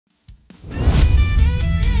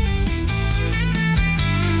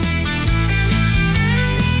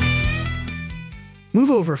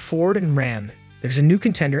over Ford and Ram, there's a new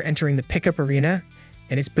contender entering the pickup arena,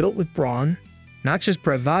 and it's built with brawn, not just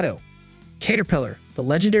bravado. Caterpillar, the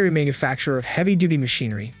legendary manufacturer of heavy-duty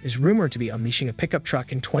machinery, is rumored to be unleashing a pickup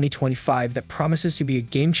truck in 2025 that promises to be a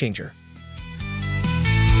game-changer.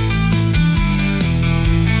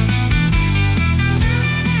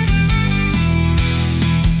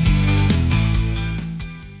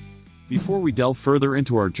 Before we delve further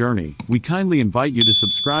into our journey, we kindly invite you to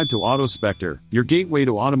subscribe to AutoSpectre, your gateway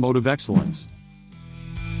to automotive excellence.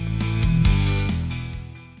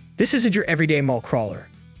 This isn't your everyday mall crawler.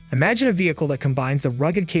 Imagine a vehicle that combines the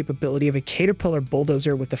rugged capability of a Caterpillar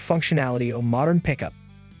bulldozer with the functionality of a modern pickup.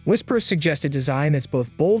 Whispers suggest a design that's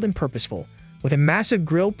both bold and purposeful, with a massive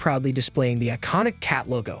grille proudly displaying the iconic cat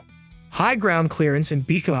logo. High ground clearance and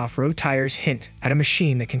beefy off-road tires hint at a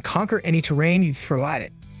machine that can conquer any terrain you throw at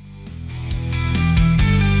it.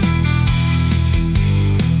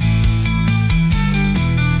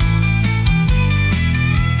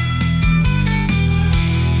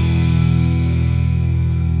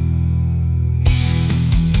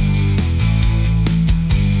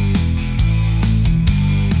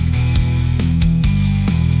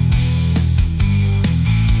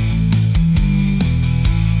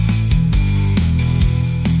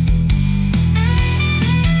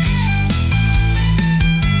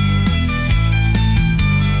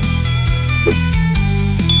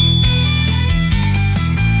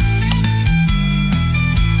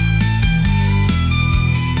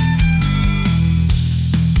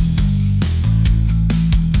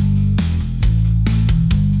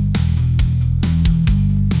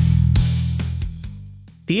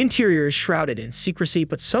 The interior is shrouded in secrecy,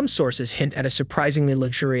 but some sources hint at a surprisingly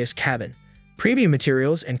luxurious cabin. Premium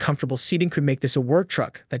materials and comfortable seating could make this a work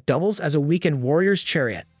truck that doubles as a weekend warrior's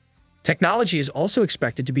chariot. Technology is also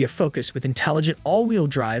expected to be a focus, with intelligent all-wheel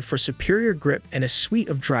drive for superior grip and a suite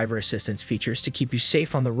of driver assistance features to keep you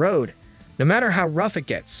safe on the road, no matter how rough it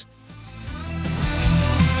gets.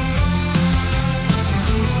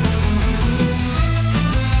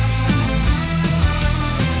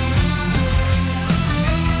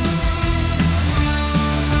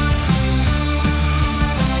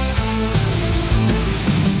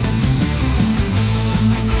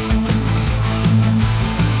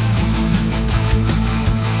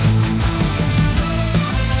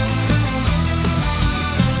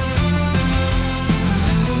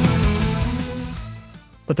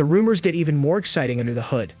 But the rumors get even more exciting under the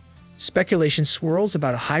hood. Speculation swirls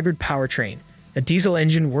about a hybrid powertrain, a diesel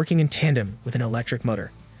engine working in tandem with an electric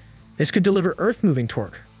motor. This could deliver earth-moving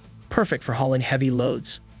torque, perfect for hauling heavy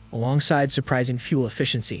loads, alongside surprising fuel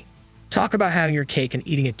efficiency. Talk about having your cake and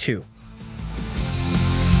eating it too.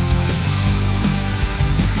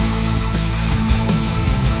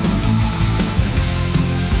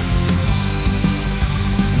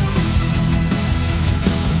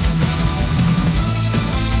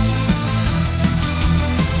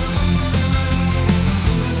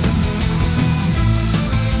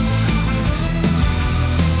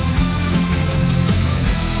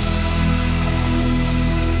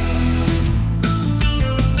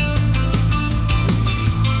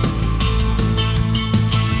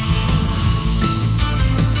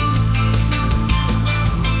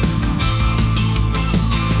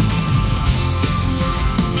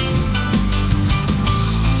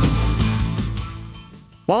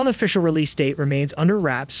 While an official release date remains under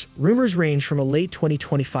wraps, rumors range from a late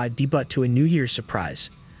 2025 debut to a New Year's surprise.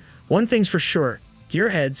 One thing's for sure,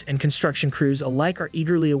 gearheads and construction crews alike are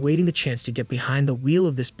eagerly awaiting the chance to get behind the wheel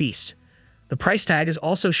of this beast. The price tag is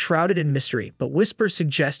also shrouded in mystery, but whispers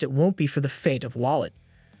suggest it won't be for the faint of wallet.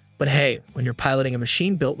 But hey, when you're piloting a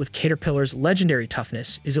machine built with Caterpillar's legendary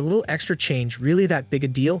toughness, is a little extra change really that big a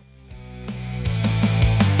deal?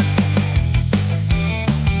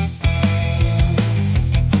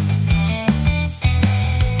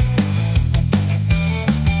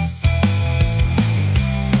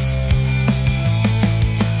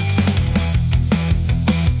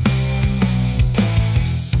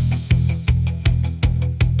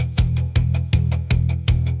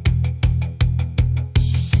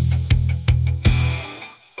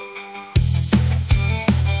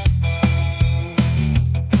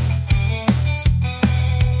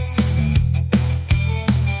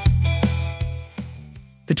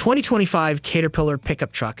 The 2025 Caterpillar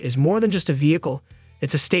pickup truck is more than just a vehicle,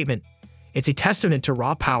 it's a statement. It's a testament to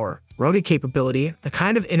raw power, rugged capability, the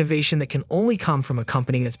kind of innovation that can only come from a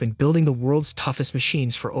company that's been building the world's toughest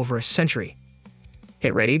machines for over a century.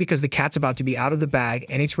 Get ready, because the cat's about to be out of the bag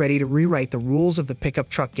and it's ready to rewrite the rules of the pickup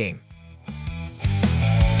truck game.